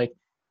blockchain, it's like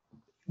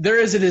there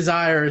is a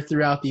desire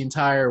throughout the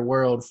entire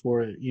world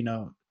for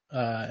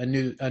a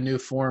new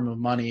form of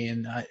money,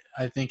 and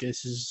I think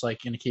this is just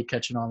like going to keep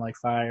catching on like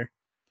fire.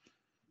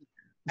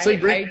 It's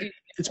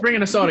it's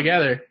bringing us all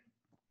together.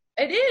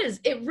 It is.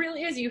 It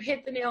really is. You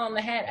hit the nail on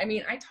the head. I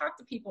mean, I talk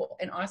to people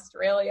in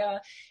Australia,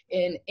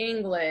 in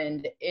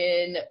England,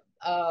 in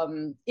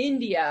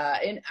India,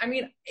 and I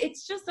mean,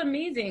 it's just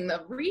amazing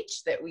the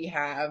reach that we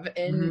have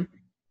and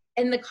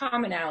the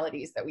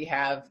commonalities that we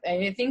have.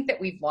 And I think that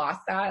we've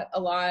lost that a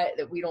lot,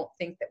 that we don't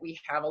think that we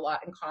have a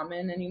lot in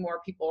common anymore.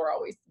 People are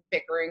always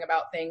bickering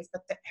about things,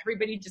 but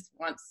everybody just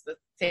wants the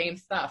same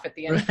stuff at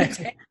the end of the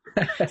day.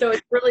 So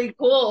it's really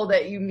cool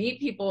that you meet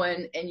people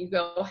and you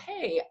go,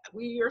 hey,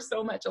 we are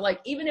so much alike.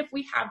 Even if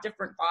we have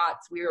different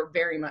thoughts, we are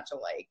very much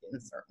alike in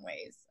certain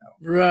ways. So.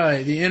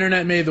 Right. The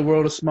internet made the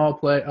world a smaller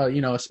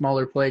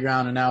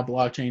playground, and now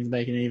blockchain's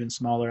making it even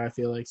smaller, I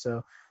feel like.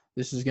 So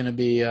this is going to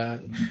be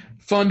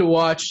fun to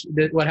watch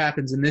what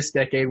happens in this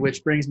decade,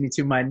 which brings me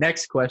to my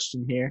next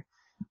question here.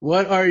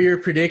 What are your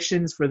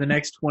predictions for the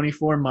next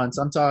 24 months?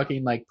 I'm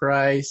talking like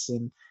price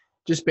and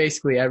just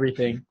basically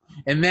everything.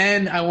 And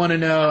then I want to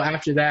know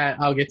after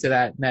that, I'll get to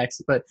that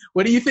next. But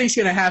what do you think is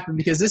going to happen?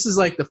 Because this is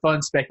like the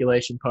fun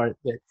speculation part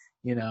that,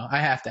 I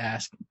have to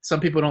ask. Some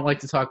people don't like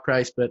to talk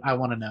price, but I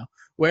want to know.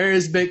 Where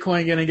is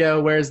Bitcoin going to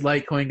go? Where is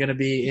Litecoin going to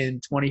be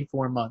in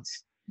 24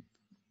 months?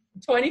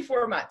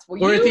 24 months.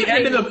 Well, or at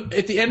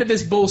the end of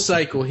this bull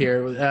cycle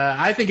here,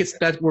 I think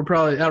that'll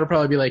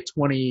probably be like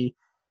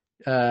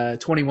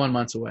 21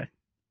 months away.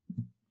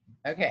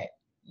 Okay.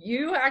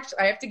 I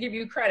have to give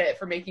you credit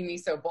for making me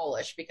so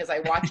bullish, because I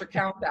watch your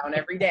countdown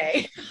every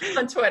day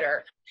on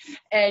Twitter,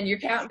 and you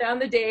count down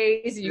the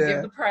days and you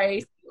give the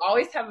price. You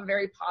always have a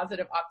very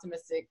positive,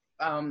 optimistic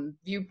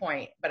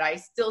viewpoint, but I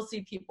still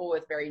see people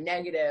with very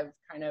negative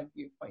kind of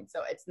viewpoints.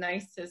 So it's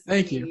nice to see.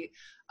 Thank you.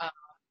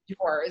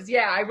 Yours.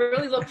 Yeah, I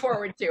really look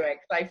forward to it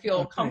because I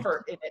feel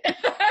comfort in it.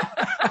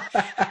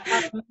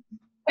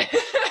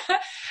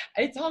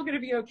 It's all going to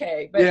be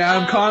okay. But, yeah,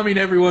 I'm calming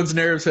everyone's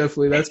nerves,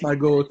 hopefully. That's my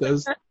goal with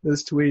those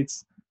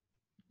tweets.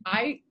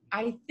 I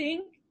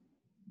think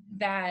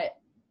that,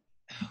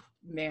 oh,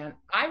 man,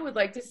 I would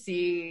like to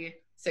see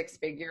six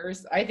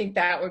figures. I think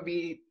that would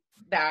be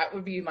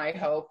my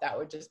hope. That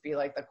would just be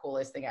like the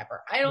coolest thing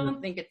ever. I don't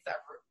think it's ever,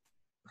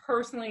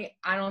 personally,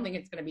 I don't think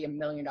it's going to be $1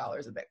 million of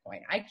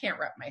Bitcoin. I can't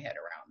wrap my head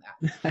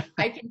around that.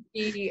 I can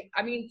see,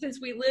 I mean, since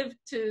we lived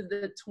to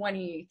the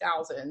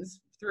 20,000s,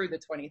 through the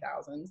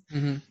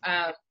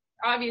 20,000s,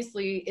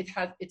 obviously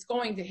it's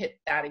going to hit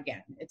that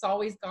again. It's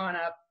always gone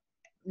up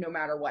no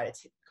matter what.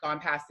 It's gone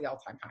past the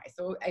all-time high.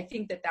 So I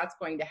think that that's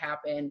going to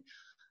happen,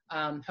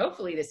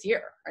 hopefully this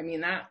year. I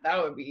mean, that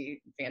would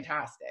be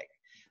fantastic.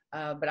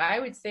 But I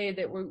would say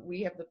that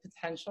we have the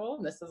potential,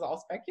 and this is all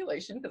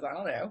speculation because I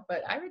don't know,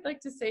 but I would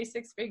like to say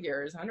six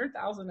figures.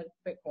 100,000 of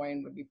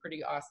Bitcoin would be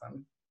pretty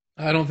awesome.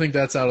 I don't think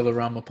that's out of the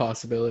realm of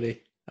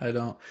possibility. I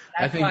don't.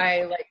 That's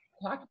why I like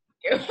talking to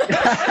you.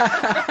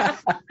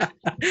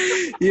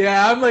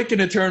 Yeah, I'm like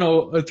an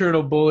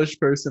eternal bullish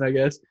person, I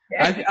guess.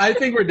 Yeah. I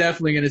think we're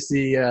definitely going to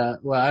see,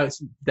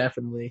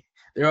 definitely.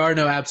 There are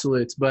no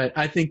absolutes, but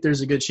I think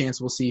there's a good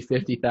chance we'll see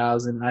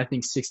 50,000. I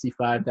think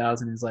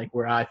 65,000 is like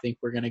where I think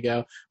we're going to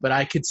go. But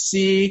I could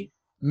see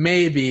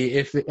maybe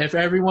if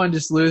everyone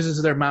just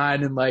loses their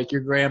mind and like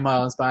your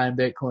grandma is buying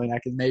Bitcoin, I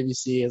could maybe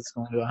see it's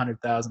going to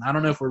 100,000. I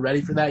don't know if we're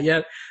ready for that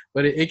yet,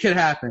 but it could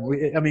happen.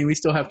 We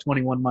still have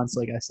 21 months,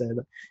 like I said,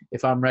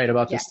 if I'm right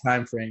about this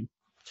time frame.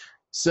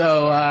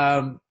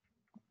 So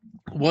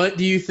what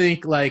do you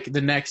think like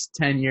the next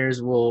 10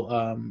 years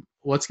will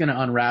what's going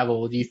to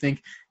unravel? Do you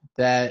think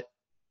that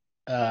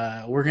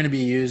we're going to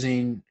be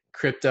using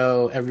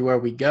crypto everywhere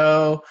we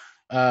go?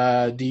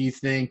 Do you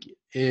think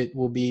it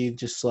will be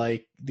just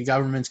like the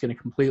government's going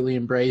to completely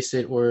embrace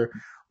it, or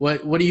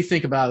what do you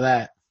think about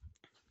that?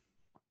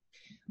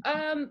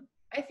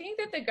 I think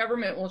that the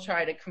government will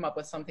try to come up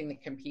with something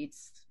that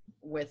competes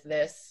with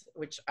this,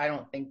 which I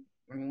don't think,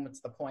 I mean,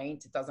 what's the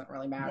point? It doesn't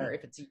really matter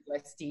if it's a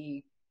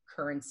USD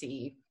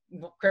currency,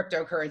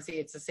 cryptocurrency,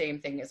 it's the same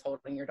thing as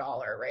holding your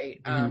dollar, right?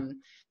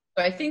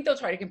 But I think they'll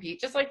try to compete,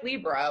 just like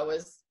Libra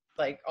was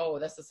like, oh,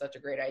 this is such a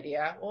great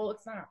idea. Well,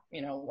 it's not,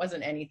 it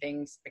wasn't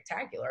anything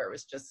spectacular. It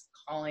was just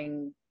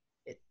calling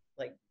it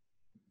like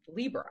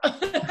Libra.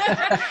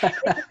 I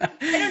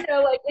don't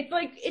know,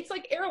 like it's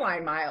like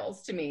airline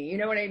miles to me. You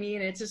know what I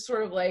mean? It's just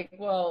sort of like,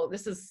 well,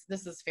 this is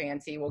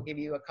fancy. We'll give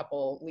you a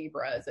couple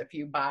Libras if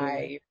you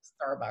buy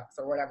Starbucks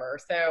or whatever.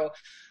 So,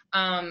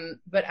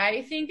 but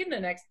I think in the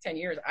next 10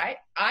 years,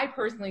 I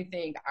personally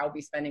think I'll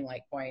be spending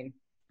Litecoin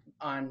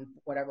on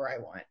whatever I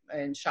want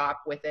and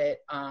shop with it.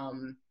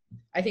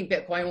 I think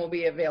Bitcoin will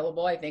be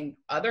available. I think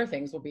other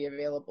things will be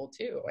available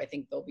too. I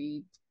think there'll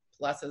be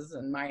pluses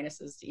and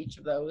minuses to each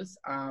of those.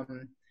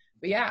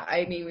 But yeah,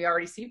 I mean, we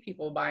already see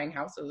people buying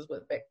houses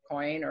with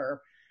Bitcoin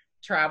or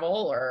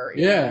travel or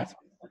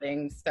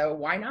things. So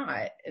why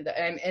not?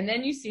 And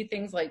then you see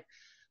things like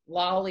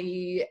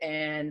Lolly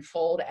and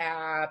Fold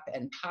app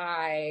and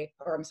Pay.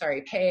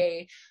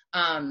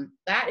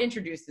 That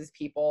introduces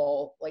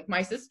people. Like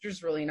my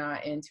sister's really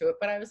not into it,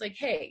 but I was like,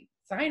 hey,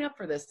 sign up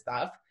for this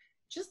stuff.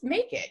 Just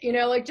make it,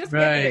 just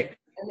get it.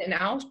 And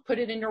I'll put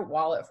it in your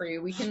wallet for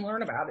you. We can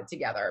learn about it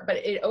together. But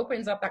it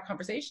opens up that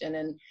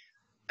conversation.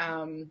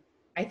 And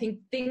I think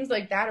things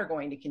like that are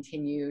going to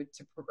continue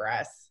to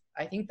progress.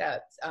 I think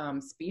that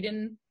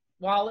Speedin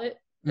wallet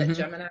that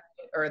Gemini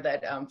or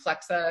that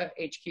Flexa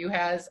HQ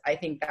has, I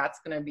think that's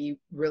going to be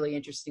really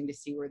interesting to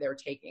see where they're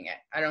taking it.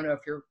 I don't know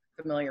if you're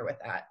familiar with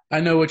that. I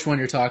know which one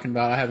you're talking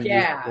about. I haven't used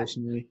it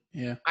personally.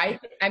 Yeah. I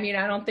mean,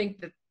 I don't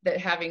think that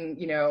having,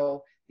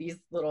 these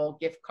little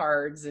gift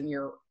cards in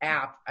your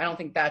app, I don't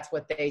think that's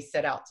what they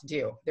set out to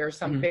do. There's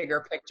some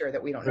bigger picture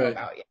that we don't know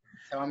about yet.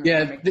 So I'm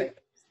excited.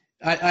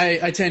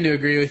 I tend to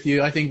agree with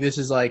you. I think this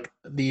is like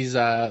these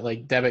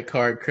like debit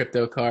card,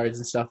 crypto cards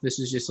and stuff. This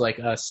is just like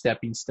a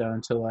stepping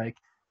stone to like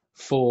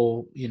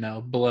full,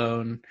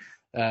 blown.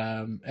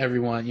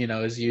 Everyone,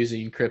 is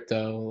using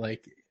crypto.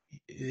 Like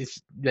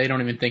they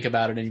don't even think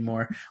about it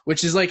anymore,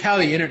 which is like how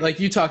the internet, like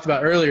you talked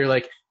about earlier,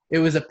 like it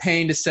was a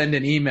pain to send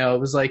an email. It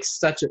was like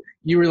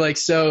you were like,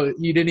 so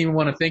you didn't even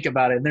want to think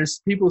about it. And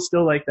there's people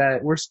still like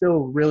that. We're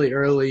still really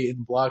early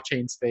in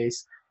blockchain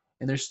space.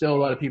 And there's still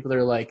a lot of people that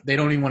are like, they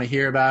don't even want to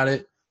hear about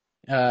it.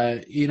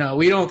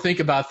 We don't think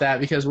about that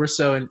because we're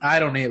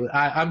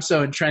I'm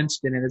so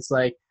entrenched in it. It's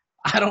like,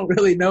 I don't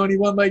really know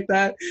anyone like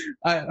that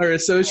or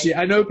associate.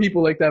 I know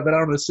people like that, but I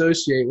don't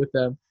associate with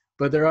them.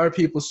 But there are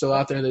people still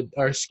out there that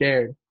are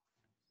scared.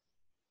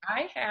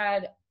 I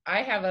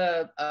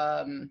have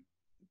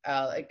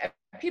like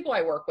people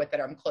I work with that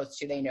I'm close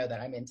to, they know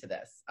that I'm into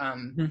this. I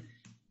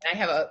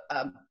have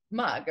a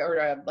mug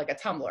or like a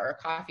tumbler, a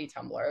coffee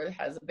tumbler that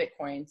has a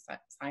Bitcoin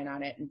sign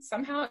on it. And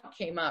somehow it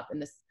came up,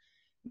 and this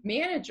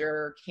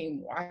manager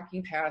came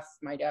walking past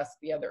my desk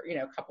a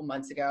couple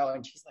months ago,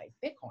 and she's like,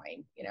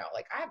 Bitcoin,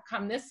 like I've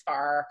come this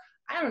far.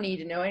 I don't need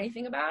to know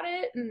anything about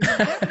it. And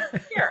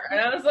here. And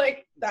I was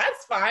like,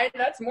 that's fine.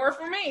 That's more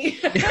for me.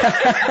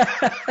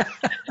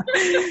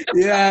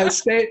 Yeah.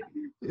 Stay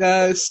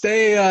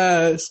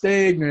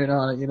ignorant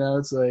on it.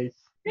 It's like,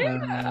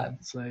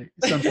 it's like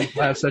some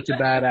people have such a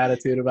bad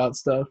attitude about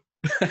stuff.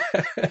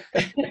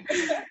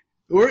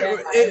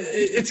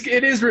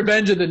 It is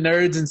Revenge of the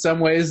Nerds in some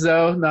ways,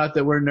 though. Not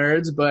that we're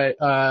nerds, but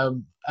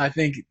I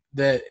think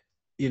that,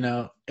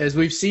 as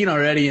we've seen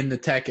already in the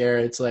tech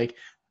era, it's like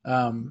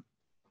the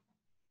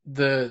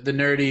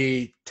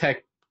nerdy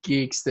tech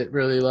geeks that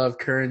really love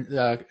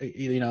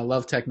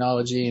love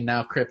technology and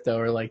now crypto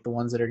are like the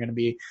ones that are going to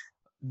be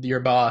your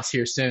boss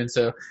here soon.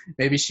 So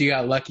maybe she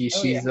got lucky.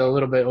 She's a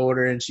little bit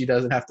older and she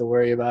doesn't have to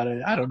worry about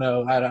it. I don't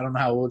know. I don't know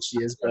how old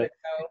she is, but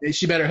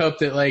she better hope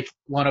that like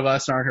one of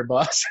us aren't her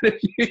boss in a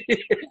few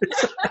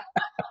years.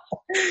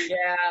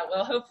 Yeah,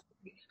 well,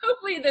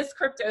 hopefully this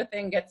crypto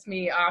thing gets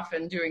me off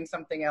and doing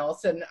something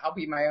else, and I'll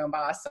be my own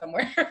boss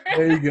somewhere.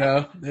 There you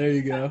go.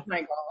 That's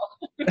my goal.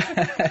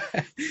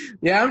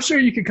 Yeah, I'm sure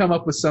you could come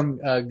up with some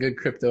good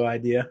crypto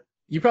idea.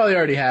 You probably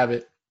already have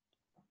it.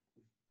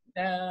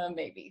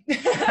 Maybe.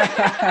 It's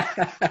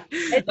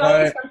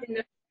always something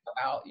to think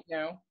about,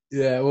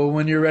 Yeah, well,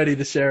 when you're ready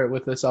to share it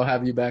with us, I'll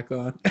have you back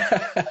on.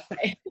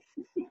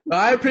 Well,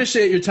 I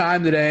appreciate your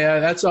time today.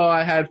 That's all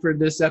I had for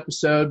this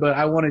episode, but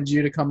I wanted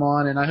you to come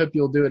on, and I hope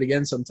you'll do it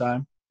again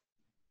sometime.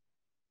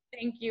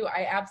 Thank you.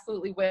 I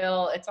absolutely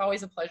will. It's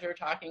always a pleasure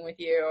talking with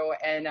you,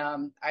 and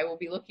I will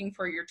be looking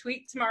for your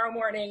tweet tomorrow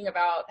morning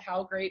about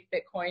how great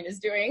Bitcoin is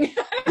doing.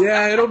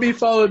 Yeah, it'll be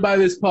followed by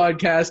this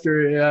podcast,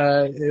 or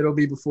it'll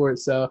be before it.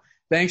 So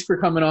thanks for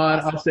coming on.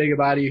 Awesome. I'll say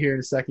goodbye to you here in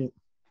a second.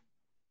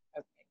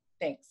 Okay,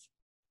 thanks.